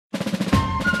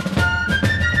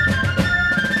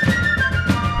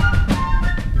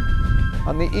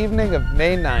On the evening of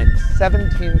May 9,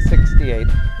 1768,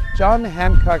 John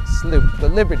Hancock's sloop, the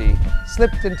Liberty,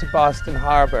 slipped into Boston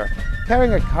Harbor,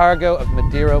 carrying a cargo of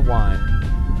Madeira wine.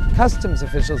 Customs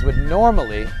officials would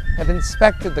normally have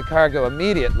inspected the cargo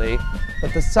immediately,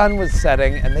 but the sun was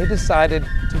setting and they decided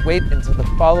to wait until the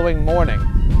following morning,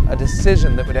 a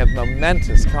decision that would have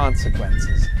momentous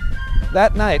consequences.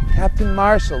 That night, Captain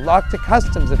Marshall locked a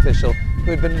customs official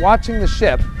who had been watching the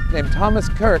ship, named Thomas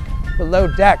Kirk, below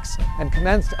decks and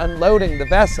commenced unloading the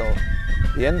vessel.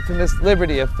 The infamous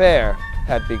Liberty affair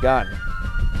had begun.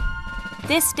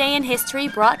 This Day in History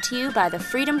brought to you by the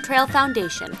Freedom Trail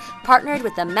Foundation, partnered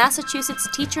with the Massachusetts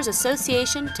Teachers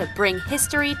Association to bring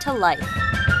history to life.